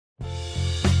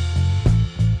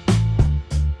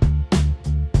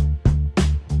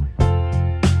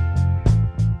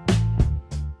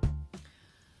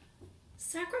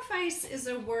Sacrifice is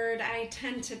a word I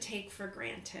tend to take for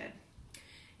granted.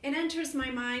 It enters my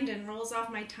mind and rolls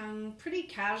off my tongue pretty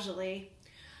casually.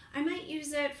 I might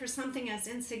use it for something as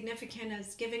insignificant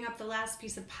as giving up the last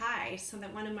piece of pie so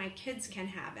that one of my kids can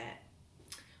have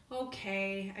it.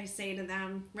 Okay, I say to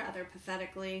them, rather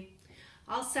pathetically,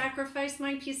 I'll sacrifice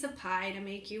my piece of pie to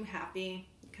make you happy,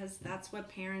 because that's what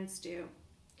parents do.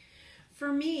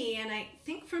 For me, and I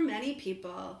think for many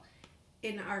people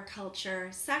in our culture,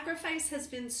 sacrifice has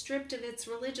been stripped of its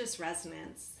religious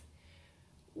resonance.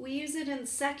 We use it in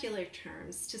secular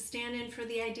terms to stand in for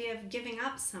the idea of giving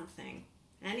up something,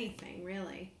 anything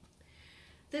really.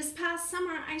 This past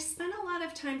summer, I spent a lot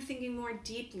of time thinking more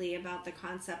deeply about the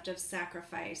concept of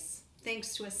sacrifice,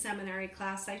 thanks to a seminary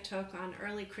class I took on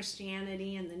early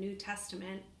Christianity and the New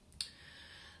Testament.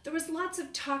 There was lots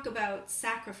of talk about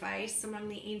sacrifice among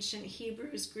the ancient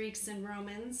Hebrews, Greeks, and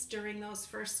Romans during those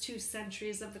first 2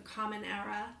 centuries of the Common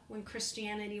Era, when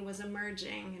Christianity was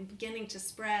emerging and beginning to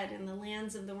spread in the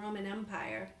lands of the Roman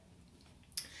Empire.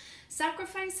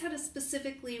 Sacrifice had a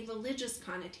specifically religious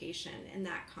connotation in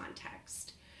that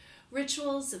context.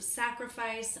 Rituals of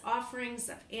sacrifice, offerings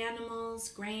of animals,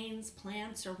 grains,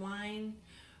 plants, or wine,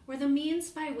 were the means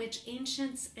by which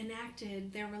ancients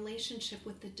enacted their relationship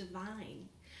with the divine.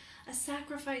 A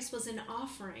sacrifice was an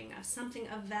offering of something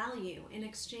of value in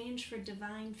exchange for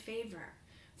divine favor,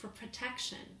 for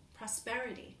protection,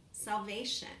 prosperity,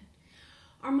 salvation.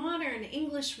 Our modern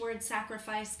English word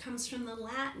sacrifice comes from the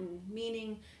Latin,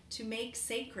 meaning to make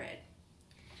sacred.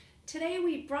 Today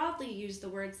we broadly use the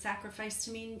word sacrifice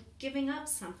to mean giving up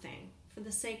something for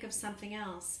the sake of something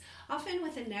else, often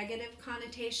with a negative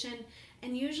connotation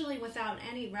and usually without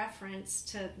any reference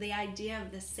to the idea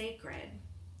of the sacred.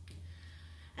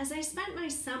 As I spent my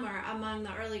summer among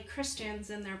the early Christians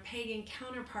and their pagan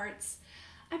counterparts,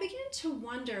 I began to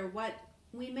wonder what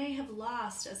we may have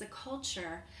lost as a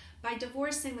culture by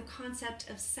divorcing the concept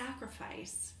of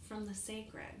sacrifice from the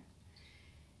sacred.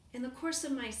 In the course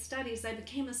of my studies, I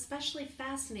became especially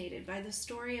fascinated by the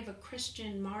story of a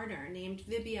Christian martyr named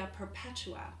Vibia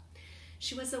Perpetua.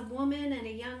 She was a woman and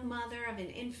a young mother of an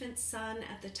infant son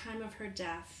at the time of her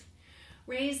death.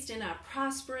 Raised in a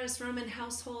prosperous Roman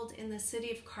household in the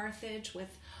city of Carthage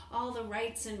with all the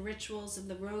rites and rituals of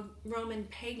the Roman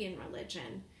pagan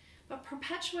religion, but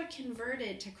Perpetua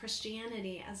converted to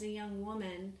Christianity as a young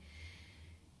woman.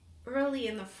 Early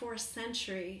in the 4th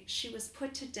century, she was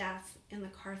put to death in the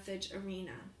Carthage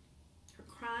arena. Her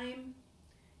crime?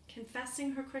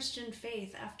 Confessing her Christian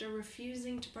faith after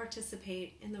refusing to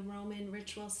participate in the Roman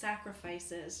ritual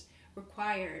sacrifices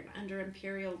required under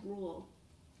imperial rule.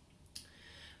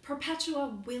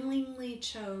 Perpetua willingly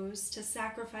chose to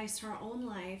sacrifice her own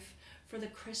life for the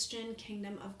Christian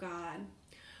kingdom of God,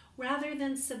 rather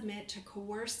than submit to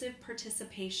coercive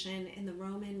participation in the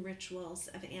Roman rituals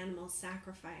of animal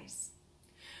sacrifice.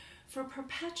 For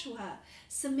Perpetua,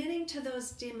 submitting to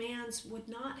those demands would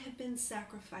not have been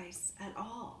sacrifice at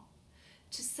all.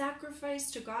 To sacrifice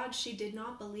to God she did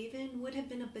not believe in would have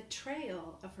been a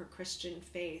betrayal of her Christian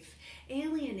faith,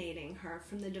 alienating her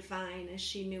from the divine as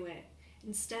she knew it,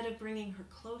 instead of bringing her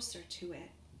closer to it.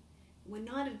 It would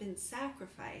not have been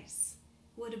sacrifice,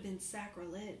 it would have been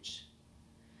sacrilege.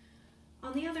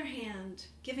 On the other hand,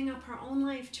 giving up her own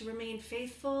life to remain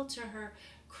faithful to her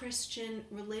Christian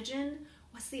religion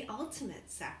was the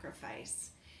ultimate sacrifice.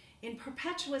 In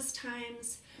Perpetua's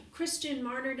times, Christian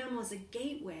martyrdom was a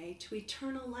gateway to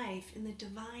eternal life in the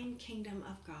divine kingdom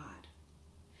of God.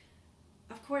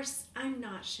 Of course, I'm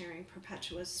not sharing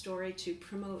Perpetua's story to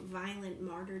promote violent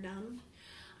martyrdom.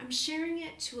 I'm sharing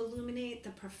it to illuminate the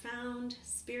profound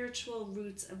spiritual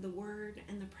roots of the word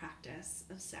and the practice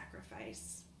of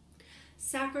sacrifice.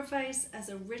 Sacrifice as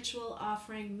a ritual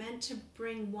offering meant to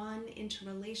bring one into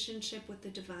relationship with the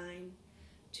divine,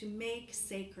 to make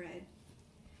sacred.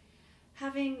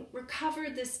 Having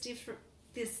recovered this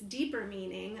deeper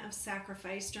meaning of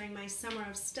sacrifice during my summer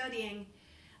of studying,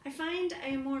 I find I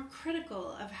am more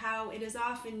critical of how it is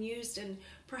often used and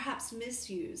perhaps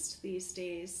misused these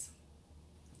days.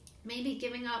 Maybe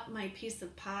giving up my piece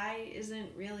of pie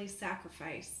isn't really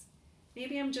sacrifice.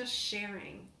 Maybe I'm just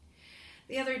sharing.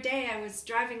 The other day I was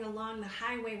driving along the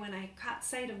highway when I caught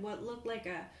sight of what looked like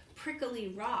a prickly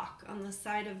rock on the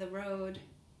side of the road.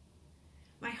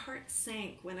 My heart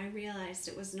sank when I realized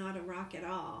it was not a rock at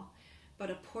all, but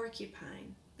a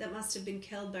porcupine that must have been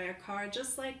killed by a car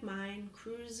just like mine,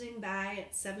 cruising by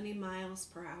at 70 miles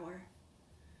per hour.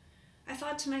 I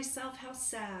thought to myself how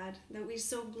sad that we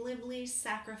so glibly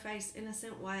sacrifice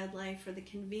innocent wildlife for the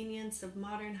convenience of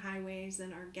modern highways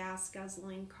and our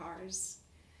gas-guzzling cars.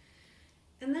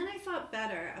 And then I thought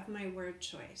better of my word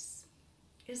choice.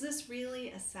 Is this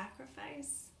really a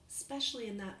sacrifice? especially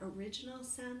in that original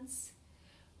sense,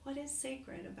 what is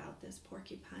sacred about this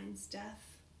porcupine's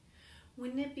death?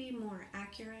 Wouldn't it be more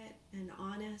accurate and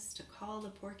honest to call the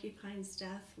porcupine's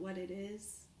death what it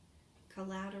is?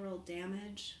 Collateral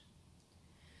damage?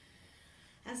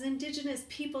 As Indigenous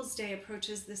Peoples Day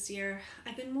approaches this year,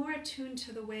 I've been more attuned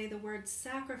to the way the word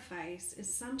sacrifice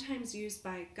is sometimes used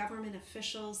by government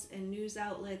officials and news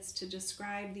outlets to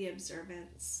describe the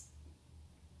observance.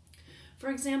 For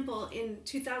example, in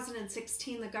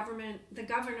 2016, the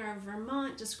governor of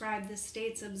Vermont described the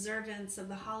state's observance of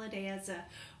the holiday as a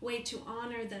way to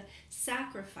honor the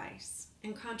sacrifice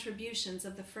and contributions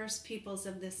of the first peoples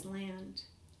of this land.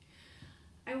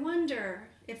 I wonder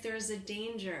if there is a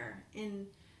danger in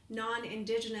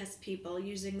non-Indigenous people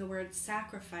using the word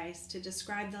sacrifice to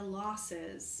describe the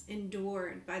losses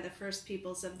endured by the first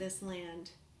peoples of this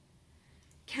land.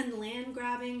 Can land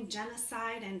grabbing,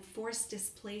 genocide, and forced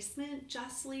displacement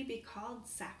justly be called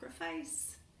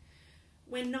sacrifice?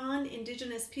 When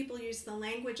non-Indigenous people use the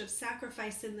language of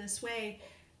sacrifice in this way,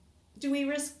 do we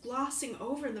risk glossing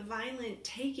over the violent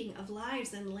taking of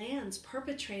lives and lands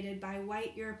perpetrated by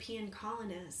white European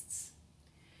colonists?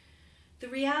 The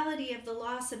reality of the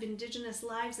loss of Indigenous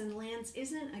lives and lands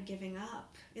isn't a giving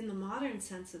up in the modern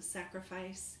sense of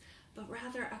sacrifice, but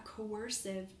rather a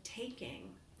coercive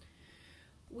taking.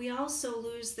 We also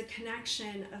lose the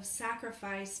connection of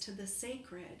sacrifice to the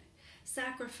sacred,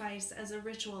 sacrifice as a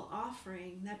ritual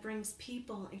offering that brings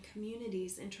people and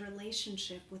communities into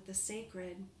relationship with the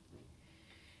sacred.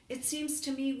 It seems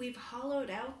to me we've hollowed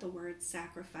out the word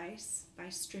sacrifice by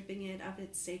stripping it of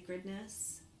its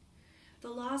sacredness. The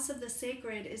loss of the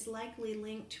sacred is likely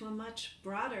linked to a much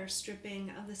broader stripping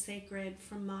of the sacred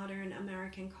from modern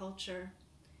American culture.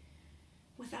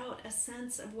 Without a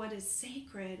sense of what is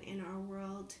sacred in our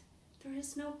world, there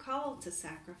is no call to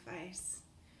sacrifice.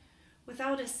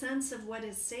 Without a sense of what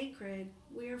is sacred,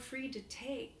 we are free to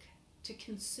take, to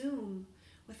consume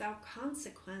without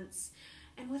consequence,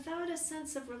 and without a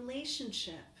sense of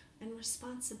relationship and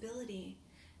responsibility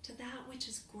to that which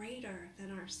is greater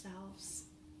than ourselves.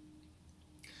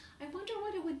 I wonder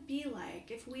what it would be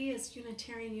like if we as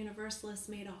Unitarian Universalists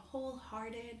made a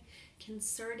wholehearted,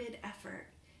 concerted effort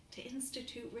to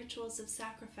institute rituals of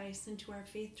sacrifice into our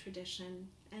faith tradition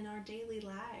and our daily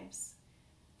lives.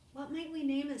 What might we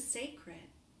name as sacred?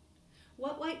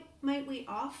 What might we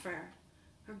offer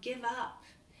or give up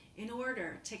in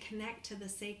order to connect to the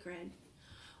sacred?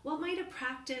 What might a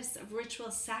practice of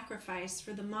ritual sacrifice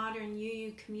for the modern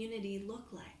UU community look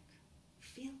like,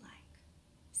 feel like,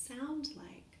 sound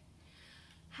like?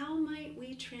 How might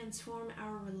we transform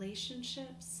our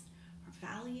relationships, our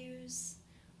values,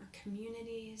 our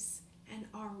communities, and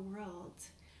our world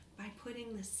by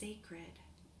putting the sacred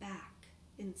back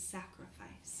in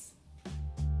sacrifice?